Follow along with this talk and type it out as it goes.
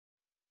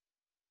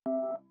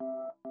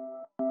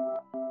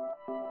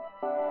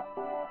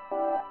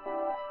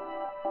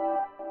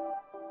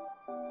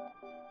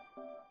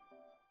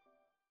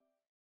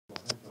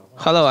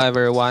Hello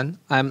everyone,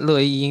 I'm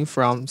Ying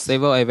from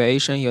Civil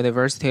Aviation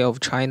University of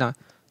China.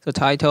 The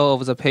title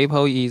of the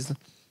paper is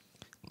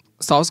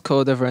Source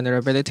Code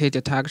Vulnerability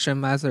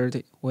Detection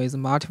Method with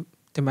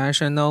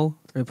Multidimensional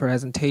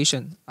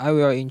Representation. I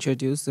will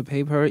introduce the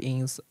paper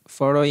in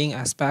following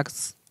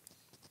aspects.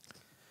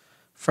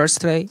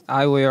 Firstly,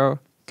 I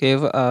will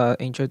give an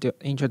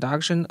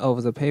introduction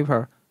of the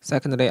paper.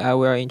 Secondly, I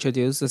will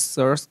introduce the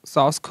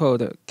source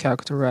code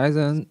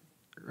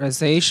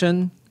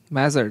characterization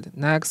method.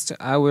 Next,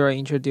 I will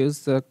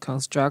introduce the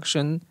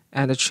construction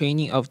and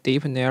training of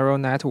deep neural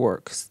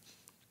networks.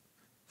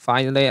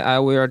 Finally, I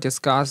will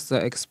discuss the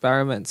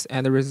experiments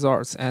and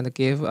results and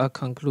give a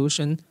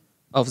conclusion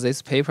of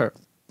this paper.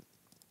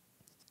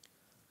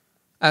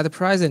 At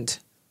present,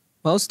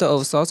 most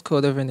of source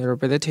code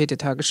vulnerability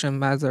detection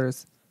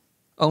methods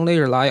only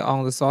rely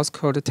on the source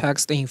code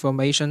text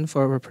information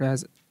for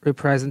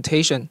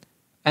representation,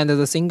 and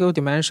the single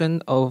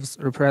dimension of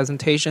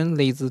representation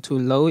leads to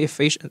low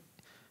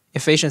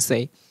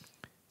efficiency.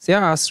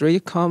 There are three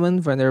common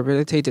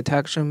vulnerability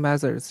detection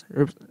methods,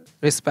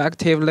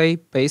 respectively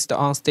based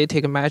on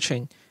static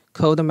matching,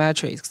 code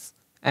matrix,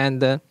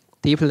 and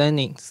deep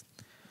learning.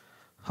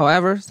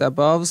 However, the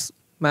above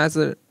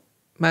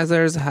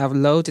methods have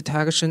low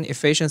detection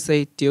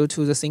efficiency due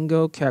to the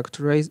single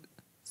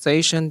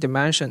characterization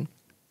dimension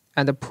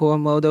and poor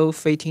model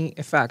fitting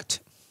effect.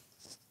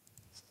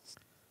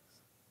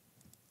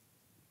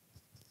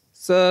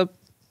 The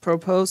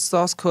proposed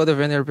source code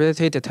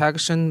vulnerability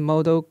detection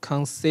model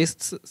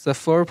consists the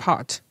four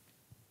parts: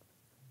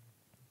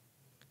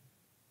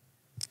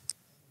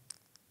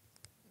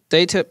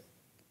 data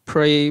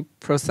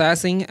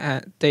pre-processing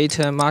and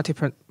data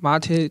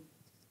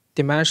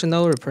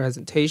multidimensional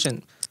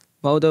representation,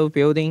 model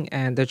building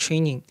and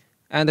training,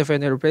 and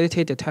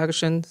vulnerability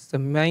detection. The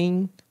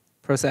main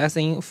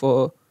processing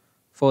for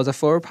the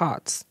four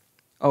parts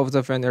of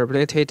the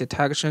vulnerability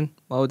detection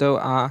model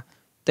are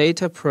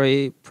data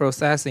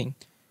pre-processing,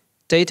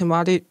 data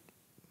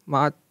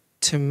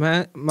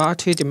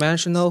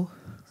multidimensional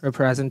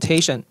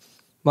representation,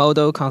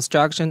 model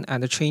construction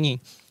and training,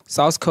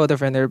 source code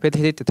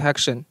vulnerability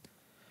detection.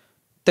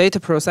 Data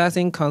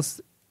processing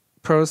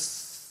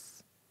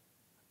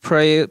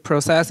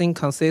pre-processing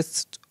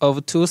consists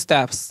of two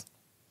steps: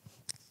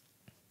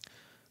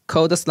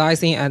 code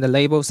slicing and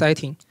label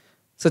setting.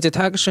 The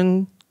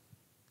detection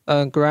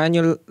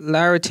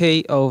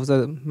granularity of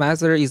the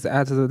method is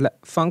at the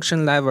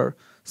function level,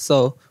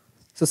 so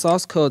the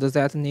source code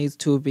that needs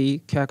to be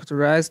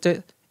characterized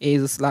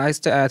is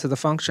sliced at the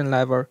function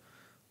level.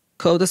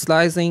 Code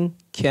slicing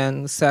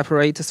can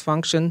separate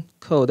function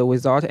code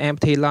without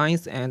empty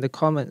lines and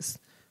comments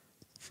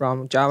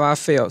from Java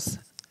fields,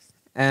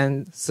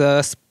 and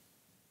the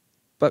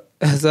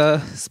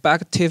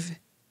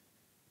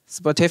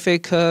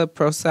specific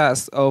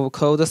process of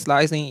code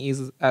slicing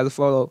is as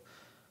follows: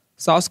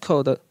 source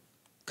code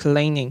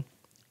cleaning.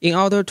 In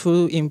order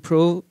to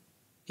improve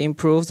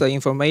the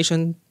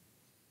information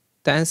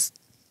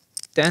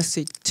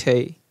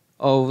density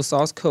of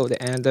source code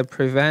and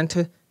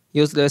prevent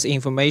useless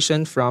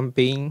information from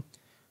being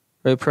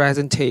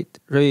represented,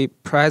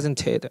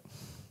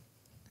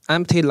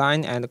 empty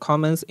line and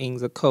comments in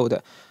the code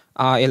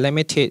are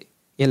eliminated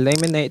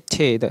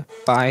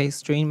by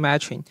string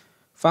matching.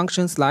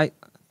 Function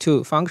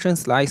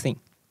slicing.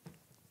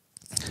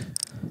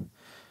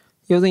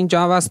 Using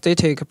Java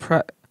static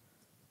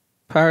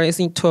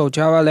parsing tool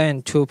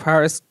JavaLang to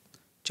parse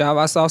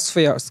Java source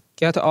fields,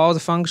 get all the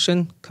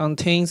function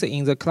contains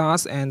in the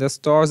class and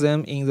store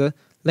them in the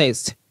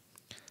list.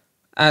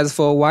 As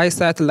for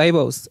Y-set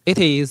labels, it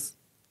is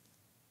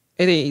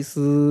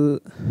a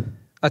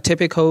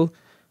typical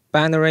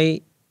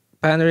binary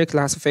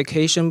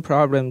classification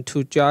problem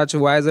to judge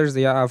whether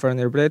there are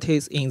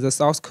vulnerabilities in the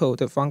source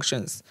code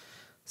functions.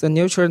 The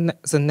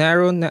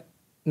neural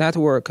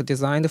network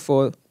designed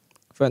for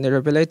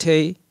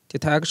vulnerability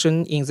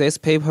detection in this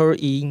paper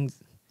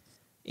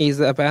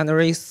is a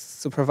binary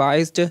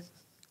supervised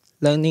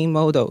learning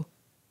model,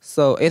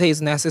 so it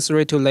is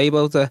necessary to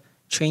label the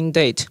train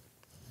date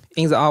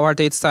in our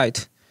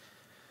dataset.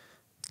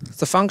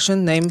 The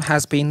function name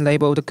has been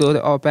labeled good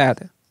or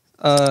bad.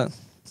 A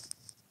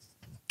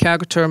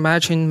character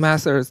matching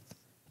method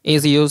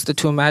is used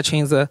to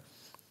matching the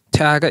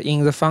tag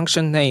in the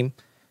function name.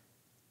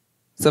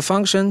 The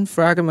function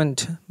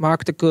fragment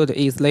marked good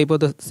is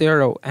labeled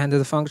 0, and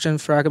the function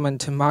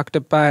fragment marked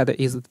bad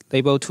is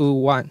labeled to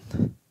 1.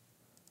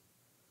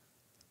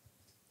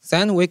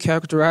 Then we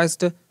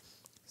characterized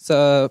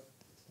the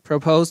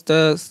proposed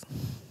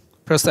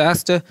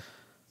processed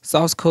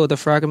source code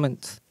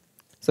fragments.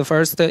 The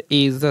first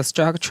is the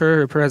structure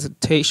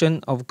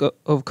representation of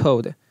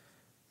code.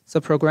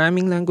 The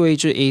programming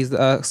language is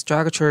a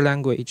structure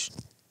language,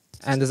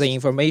 and the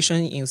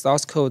information in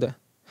source code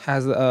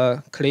has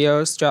a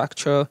clear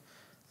structure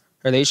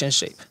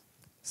relationship.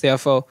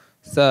 Therefore,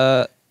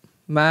 the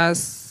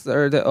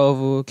method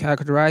of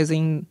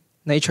characterizing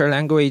natural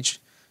language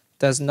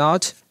does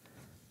not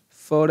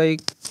fully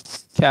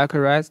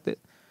characterize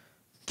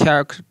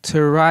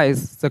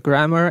the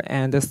grammar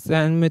and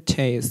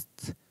semantics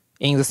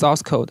in the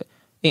source code.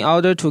 In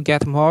order to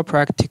get more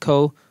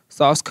practical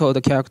source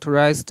code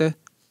characterized,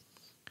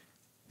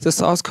 the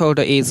source code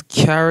is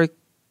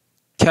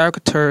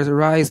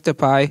characterized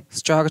by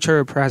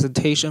structured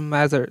presentation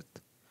method.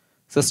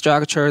 The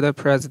structured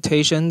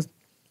presentation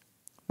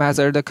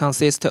method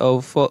consists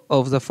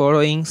of the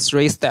following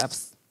 3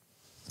 steps.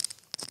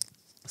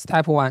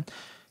 Step 1.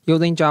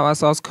 Using Java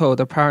source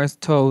code parse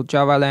to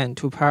Java Lang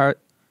to parse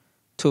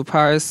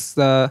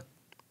the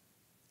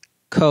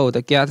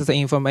code, get the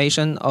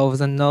information of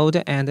the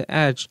node and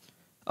edge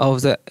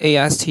of the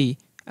AST,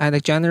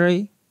 and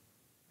generate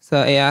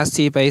the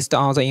AST based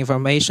on the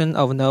information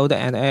of node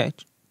and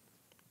edge.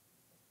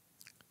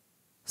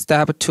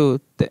 Step 2.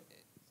 The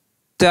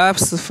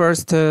depth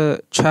first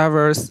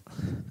traverse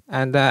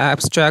and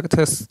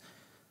abstracts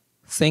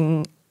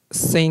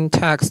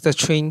syntax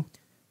tree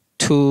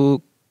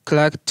to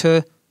collect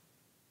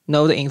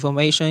node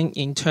information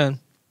in turn.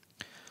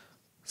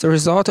 The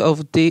result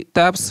of the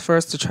depth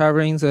first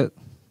traversing the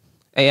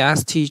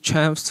AST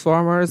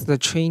transforms the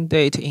train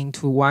data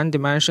into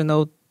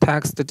one-dimensional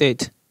text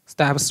data.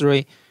 Step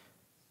 3.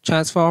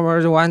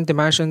 Transforms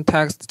one-dimensional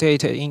text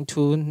data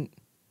into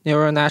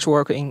neural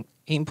network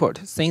input.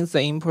 Since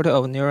the input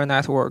of neural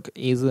network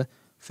is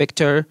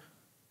vector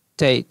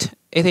data,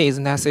 it is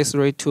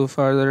necessary to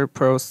further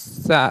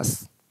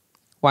process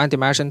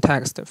one-dimensional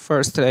text.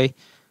 Firstly,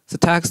 the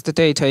text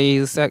data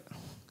is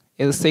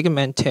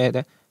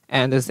segmented,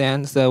 and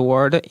then the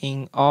word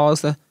in all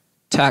the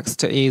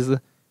text is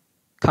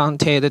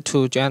counted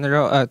to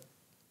generate a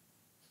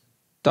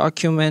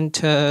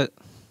document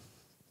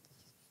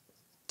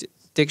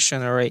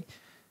dictionary.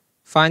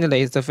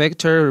 Finally, the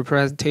vector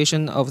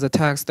representation of the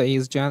text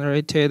is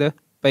generated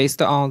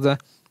based on the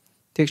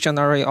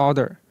dictionary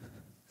order.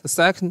 The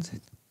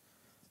second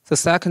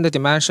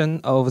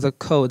dimension of the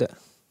code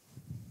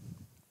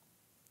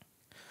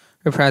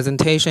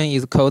representation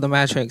is code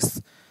matrix.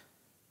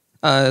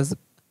 The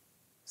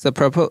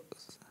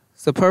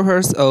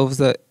purpose of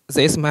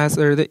this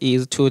method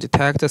is to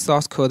detect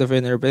source code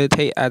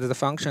vulnerability at the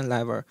function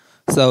level,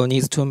 so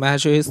needs to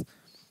measure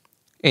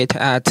it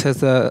at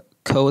the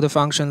code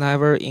function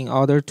level in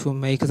order to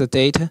make the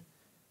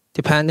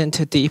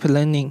data-dependent deep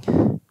learning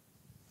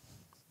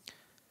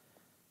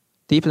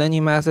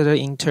method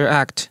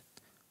interact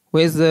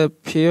with the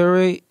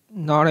pure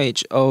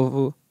knowledge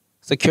of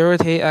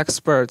security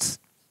experts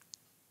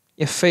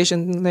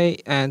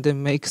efficiently and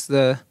makes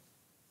the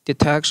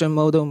detection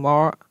model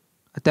more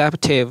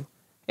adaptive.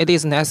 It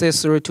is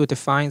necessary to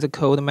define the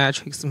code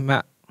matrix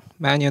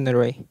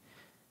manually.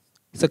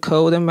 The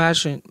code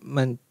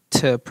measurement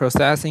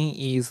processing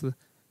is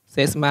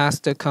this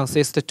must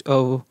consist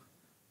of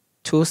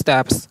 2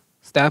 steps.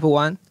 Step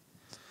 1.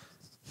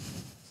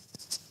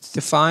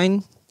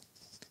 Define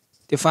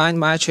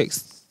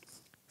matrix.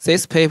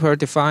 This paper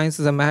defines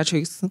the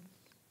matrix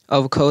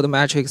of code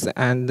matrix,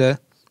 and the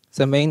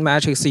main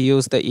matrix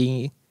used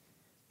in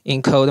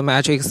code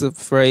matrix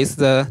phrase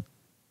the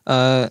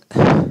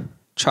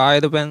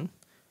child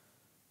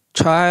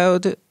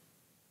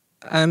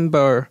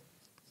amber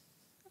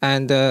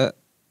and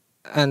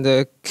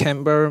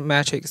camber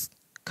matrix.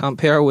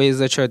 Compare with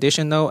the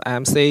traditional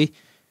MC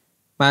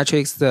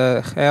matrix,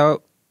 the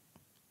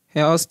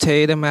Hell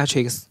state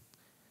matrix.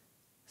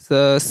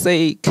 The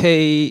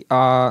CK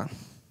are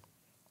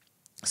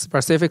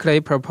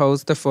specifically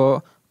proposed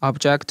for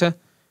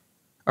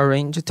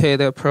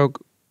object-oriented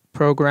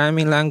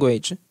programming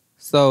language,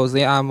 so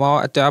they are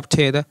more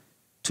adapted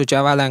to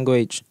Java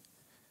language.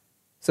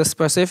 The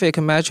specific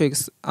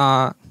metrics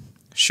are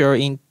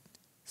shown in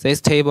this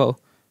table,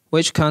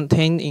 which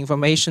contain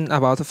information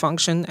about the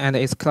function and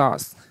its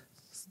class.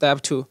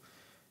 Step 2.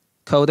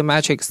 Code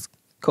metrics.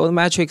 Code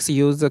metrics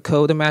use the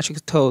code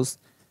metric tools.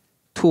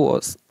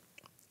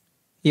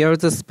 Here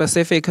the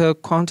specific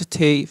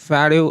quantity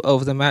value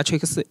of the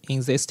matrix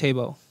in this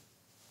table.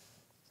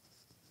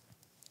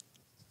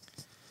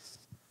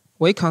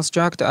 We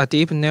construct a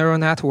deep neural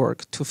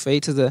network to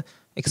fit the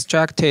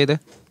extracted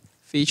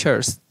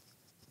features.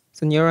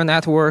 The neural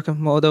network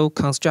model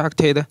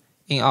constructed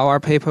in our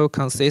paper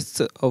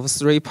consists of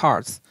 3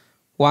 parts.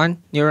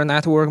 1. Neural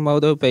network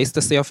model-based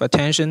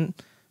self-attention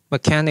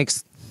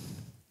mechanics.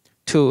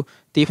 2.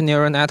 Deep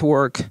neural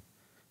network.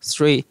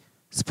 3.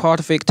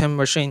 Support victim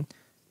machine.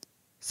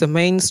 The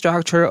main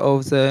structure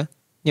of the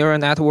neural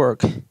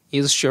network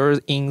is shown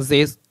in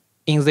this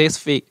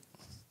figure.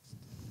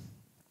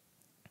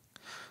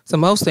 The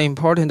most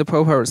important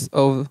purpose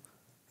of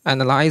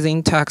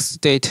analyzing text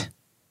data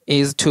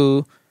is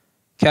to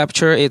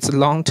capture its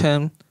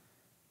long-term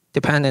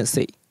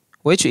dependency,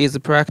 which is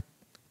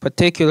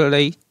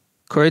particularly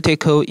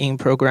critical in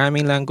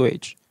programming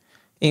language,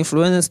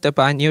 influenced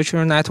by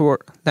neural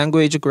network,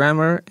 language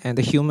grammar, and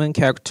human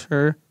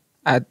character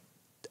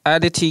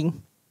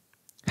editing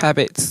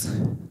habits.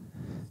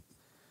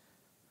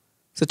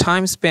 The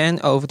time span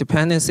of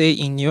dependency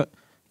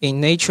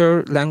in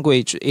natural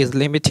language is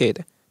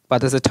limited,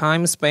 but the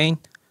time span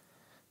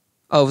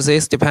of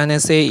this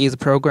dependency in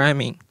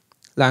programming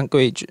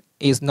language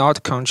is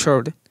not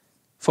controlled.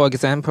 For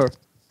example,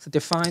 the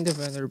defined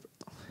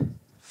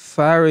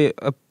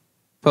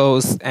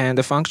variables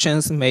and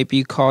functions may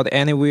be called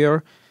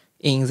anywhere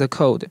in the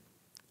code.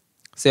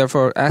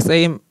 Therefore,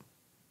 SA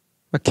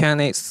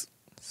mechanics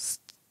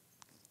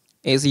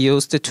is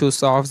used to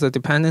solve the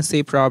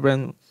dependency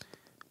problem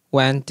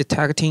when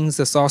detecting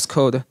the source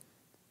code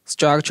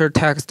structured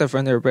text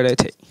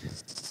vulnerability.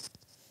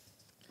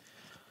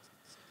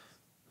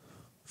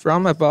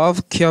 From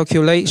above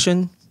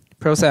calculation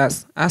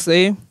process,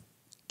 SA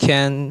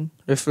can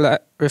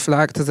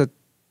reflect the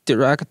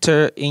direct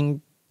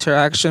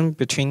interaction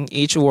between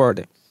each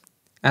word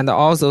and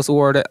all those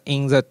words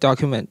in the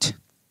document.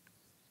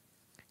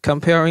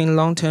 Comparing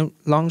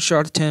long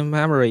short-term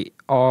memory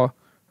or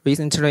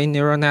recently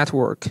neural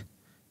network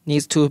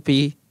needs to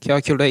be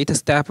calculated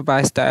step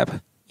by step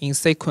in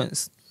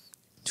sequence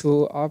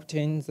to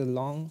obtain the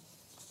long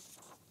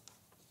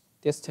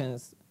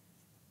distance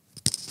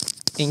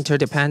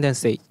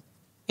interdependency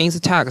in the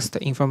text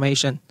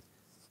information.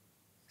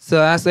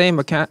 The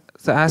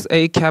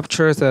SA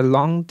captures the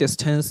long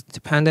distance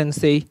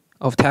dependency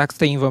of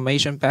text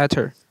information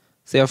better.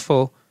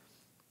 Therefore,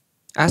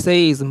 SA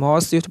is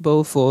more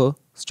suitable for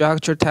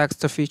structured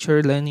text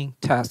feature learning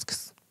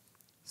tasks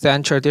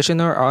than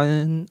traditional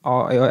RNN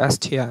or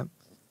LSTM.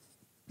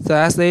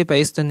 The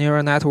SA-based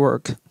neural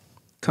network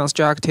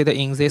constructed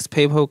in this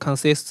paper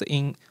consists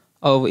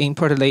of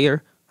input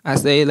layer,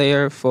 SA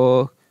layer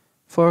for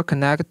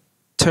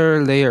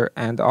connector layer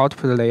and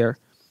output layer,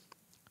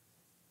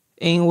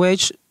 in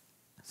which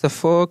the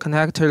full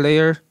connector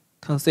layer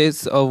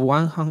consists of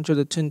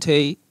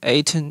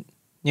 128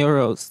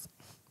 neurons.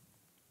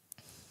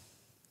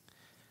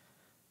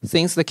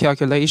 Since the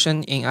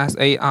calculation in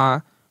SA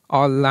are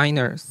all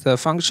linear, the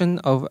function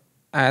of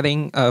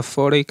adding a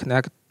fully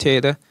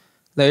connected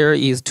layer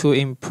is to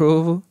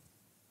improve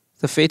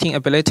the fitting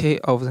ability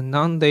of the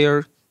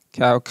non-layer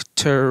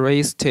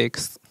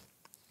characteristics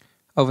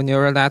of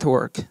neural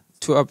network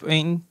to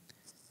obtain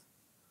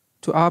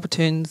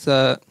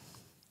the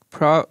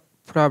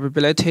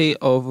probability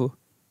of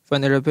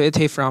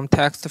vulnerability from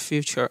text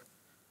feature.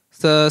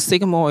 The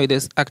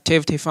sigmoid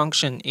activity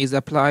function is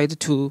applied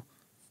to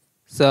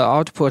the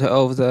output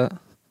of the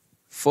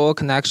full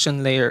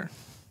connection layer.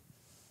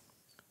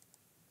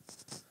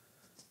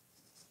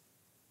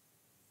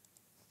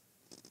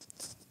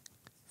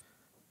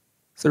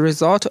 The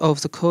result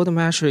of the code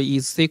measure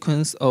is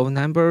sequence of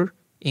number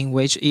in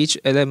which each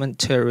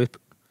element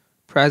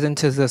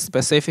represents the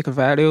specific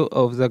value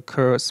of the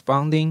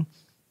corresponding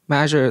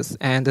measures,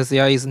 and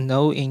there is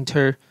no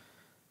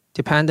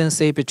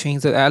interdependency between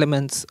the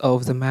elements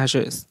of the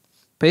measures.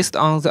 Based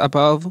on the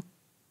above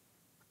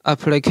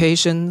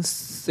application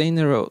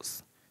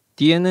scenarios,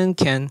 DNN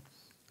can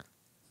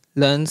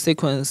learn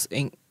sequence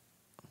in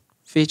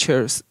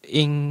features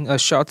in a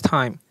short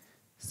time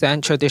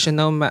than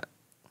traditional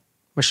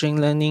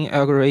machine learning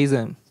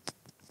algorithm.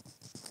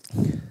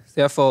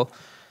 Therefore,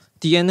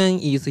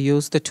 DNN is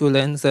used to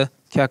learn the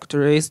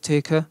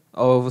characteristic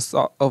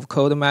of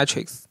code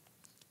matrix,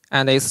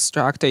 and its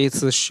structure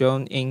is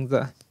shown in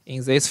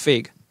this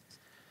fig.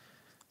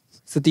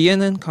 The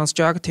DNN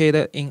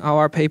constructed in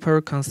our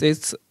paper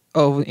consists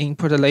of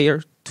input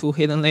layer, 2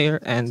 hidden layer,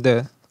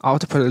 and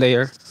output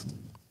layer.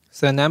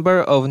 The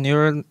number of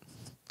neurons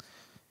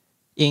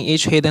in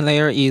each hidden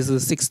layer is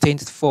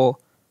 64.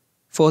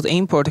 For the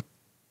input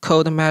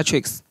code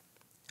matrix,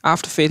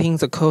 after fitting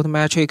the code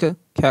matrix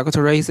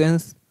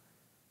characterizations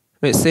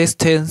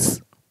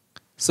resistance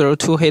through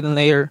 2 hidden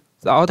layer,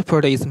 the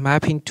output is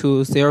mapping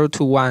to 0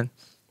 to 1.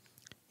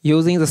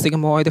 Using the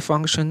sigmoid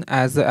function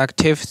as the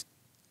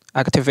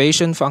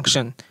activation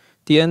function,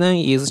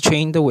 DNN is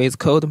trained with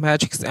code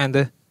matrix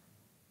and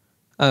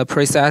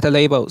preset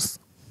labels.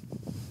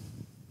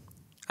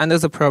 And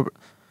the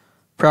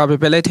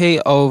probability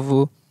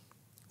of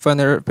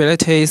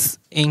vulnerabilities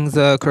in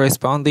the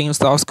corresponding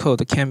source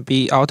code can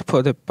be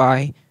output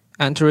by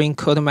entering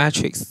code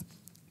matrix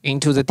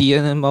into the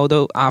DNN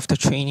model after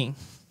training.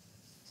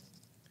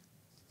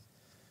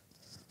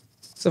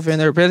 The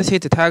vulnerability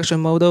detection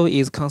model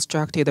is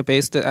constructed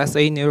based on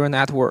SA neural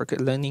network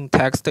learning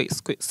text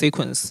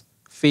sequence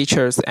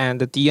features and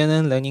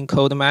DNN learning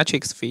code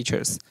matrix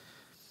features.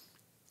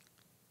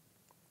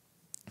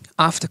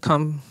 After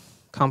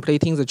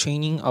completing the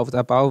training of the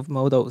above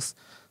models,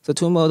 the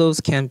 2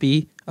 models can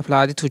be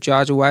applied to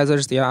judge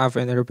whether there are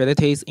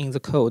vulnerabilities in the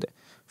code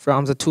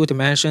from the 2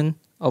 dimensions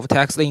of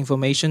text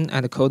information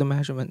and code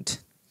measurement.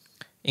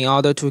 In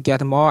order to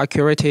get more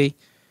accurate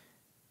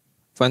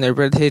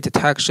vulnerability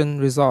detection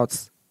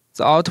results,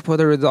 the output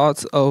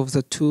results of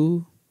the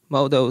 2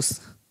 models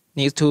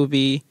need to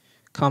be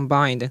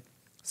combined.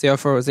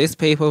 Therefore, this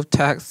paper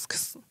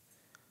tasks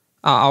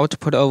are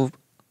output of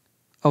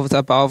the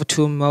above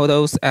 2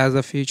 models as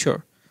a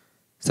feature.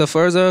 The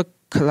further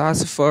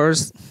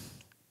classifies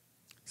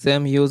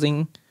them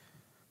using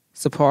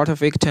support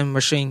victim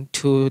machine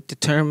to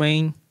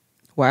determine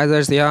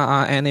whether there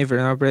are any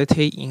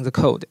vulnerability in the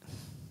code.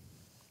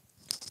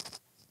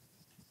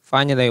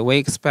 Finally, we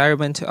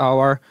experiment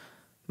our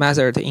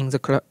method in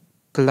the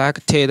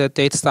collected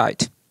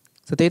dataset.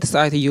 The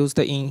dataset used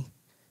in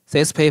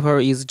this paper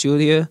is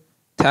Julia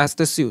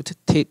test suite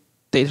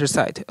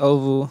dataset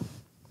of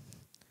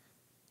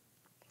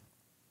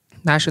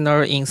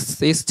National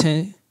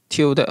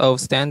Institute of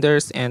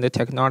Standards and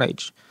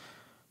Technology,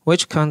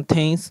 which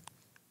contains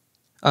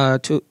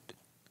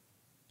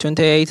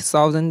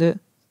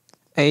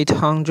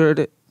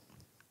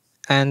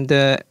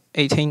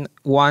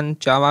 28,881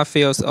 Java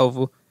fields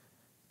of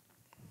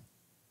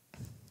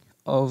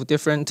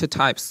different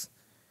types,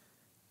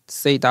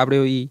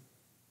 CWE,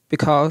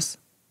 because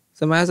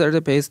the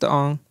method based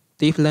on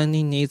deep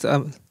learning needs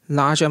a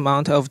large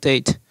amount of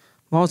data.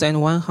 More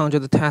than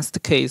 100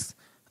 test cases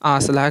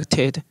are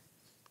selected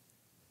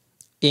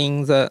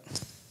in the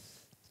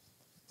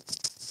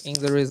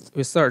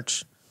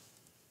research.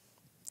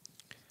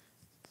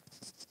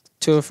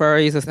 To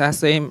vary the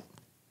assay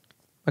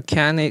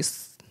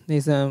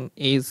mechanism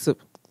is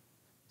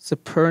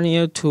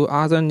superior to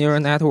other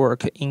neural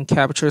networks in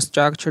capture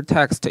structured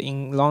text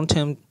in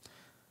long-term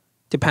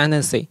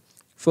dependency.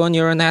 4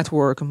 neural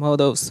network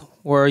models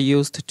were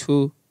used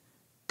to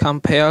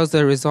compare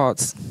the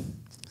results.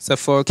 The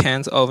 4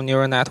 kinds of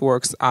neural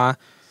networks are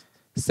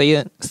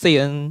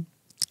CN,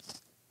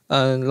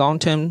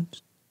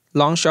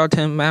 long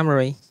short-term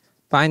memory,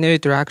 binary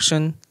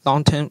direction,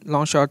 long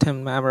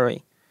short-term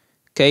memory,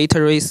 gate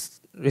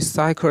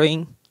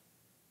recycling,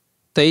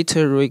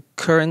 data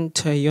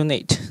recurrent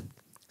unit.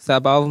 The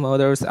above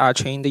models are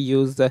trained to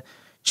use the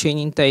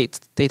training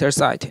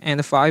dataset,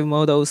 and 5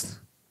 models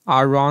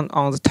are run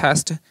on the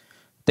test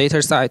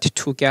dataset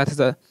to get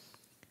the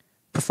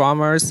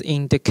performance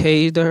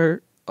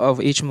indicator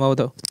of each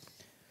model.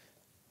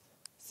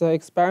 The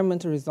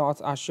experiment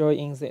results are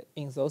shown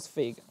in those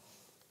figures.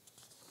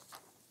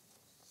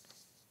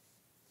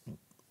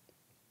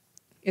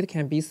 It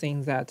can be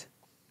seen that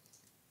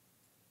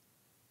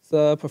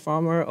the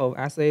performance of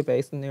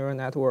assay-based neural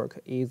network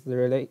is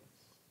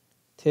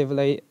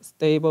relatively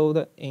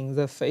stable in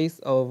the face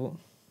of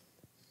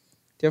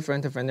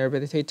different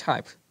vulnerability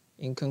types.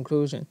 In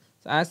conclusion,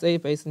 the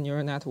assay-based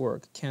neural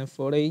network can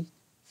fully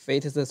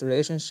fit the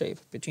relationship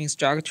between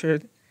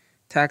structured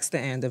text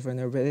and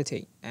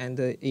vulnerability, and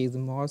is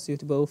more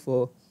suitable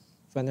for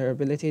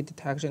vulnerability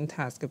detection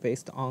tasks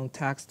based on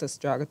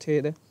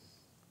text-structured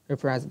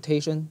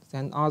representation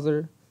than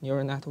other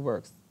neural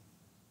networks.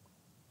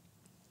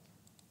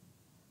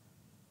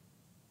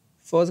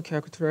 For the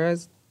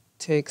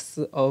characteristics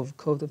of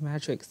code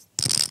matrix,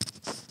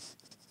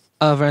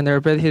 a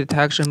vulnerability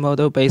detection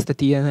model-based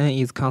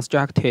DNA is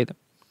constructed.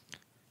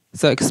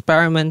 The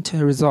experiment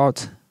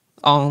results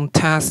on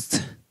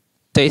test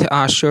data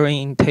are shown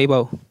in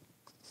table.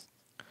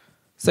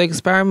 The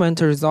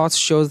experiment results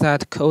show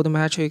that code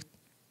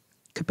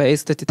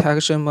matrix-based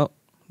detection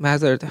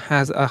method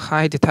has a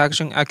high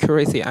detection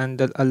accuracy and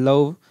a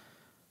low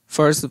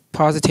false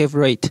positive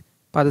rate,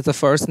 but the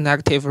false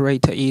negative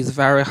rate is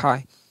very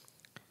high.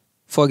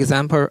 For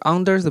example,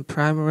 under the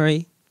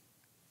primary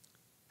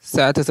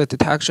set, the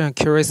detection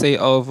accuracy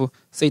of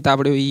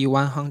CWE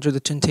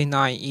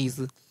 129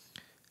 is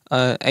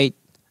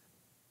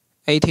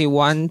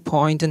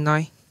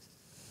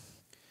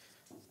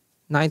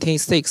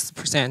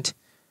 81.96%.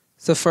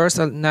 The first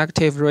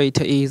negative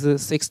rate is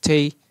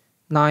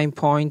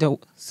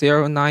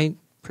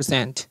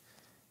 69.09%.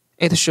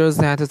 It shows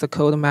that the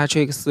code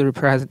matrix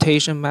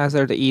representation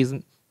method is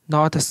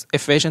not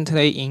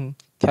efficiently in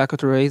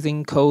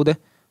characterizing code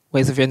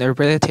with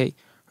vulnerability,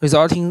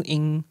 resulting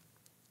in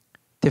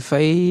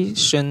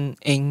deviation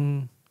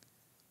in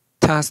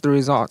test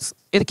results.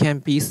 It can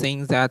be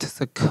seen that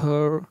the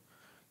curve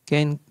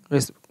gain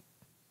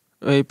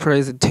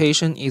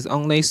representation is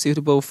only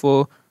suitable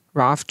for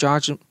rough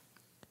judgment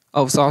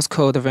of source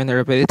code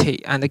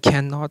vulnerability and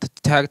cannot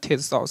detect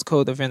source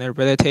code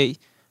vulnerability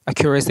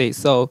accuracy.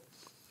 So,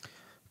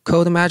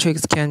 code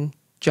matrix can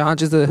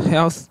judge the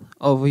health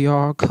of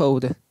your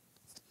code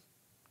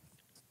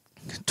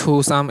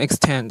to some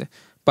extent,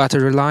 but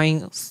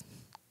relying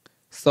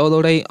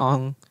solely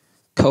on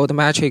code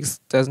matrix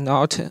does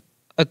not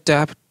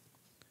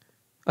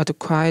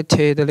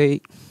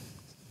adequately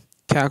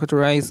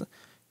characterize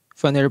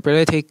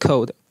vulnerability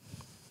code.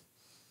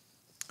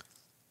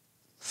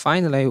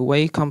 Finally,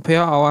 we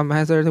compare our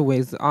method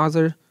with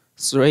other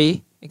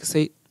 3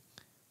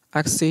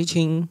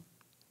 existing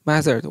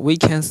methods. We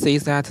can see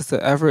that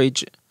the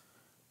average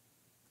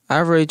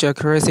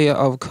accuracy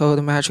of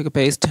code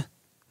matrix-based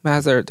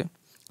method,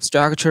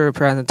 structure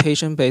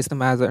representation-based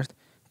method,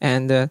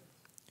 and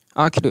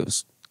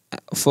Oculus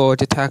for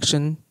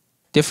detection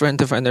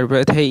different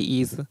vulnerability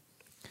is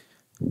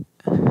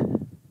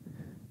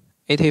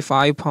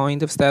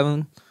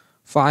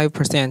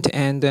 85.75%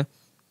 and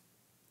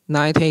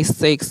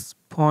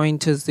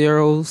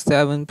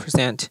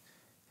 96.07%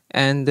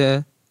 and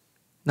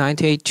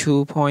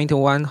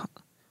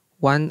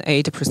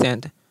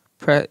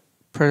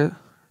 92.18%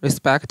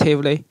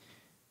 respectively.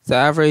 The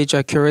average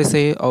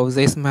accuracy of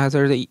this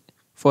method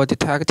for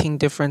detecting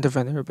different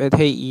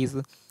vulnerability is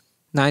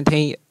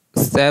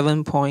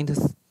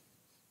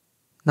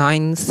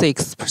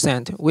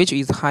 97.96%, which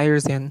is higher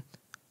than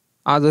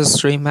other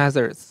 3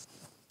 methods.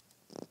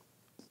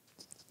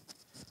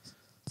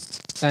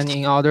 and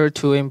in order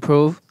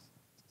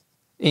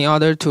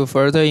to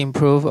further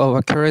improve our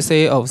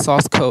accuracy of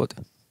source code.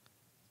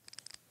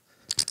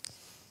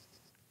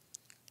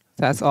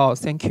 That's all.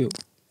 Thank you.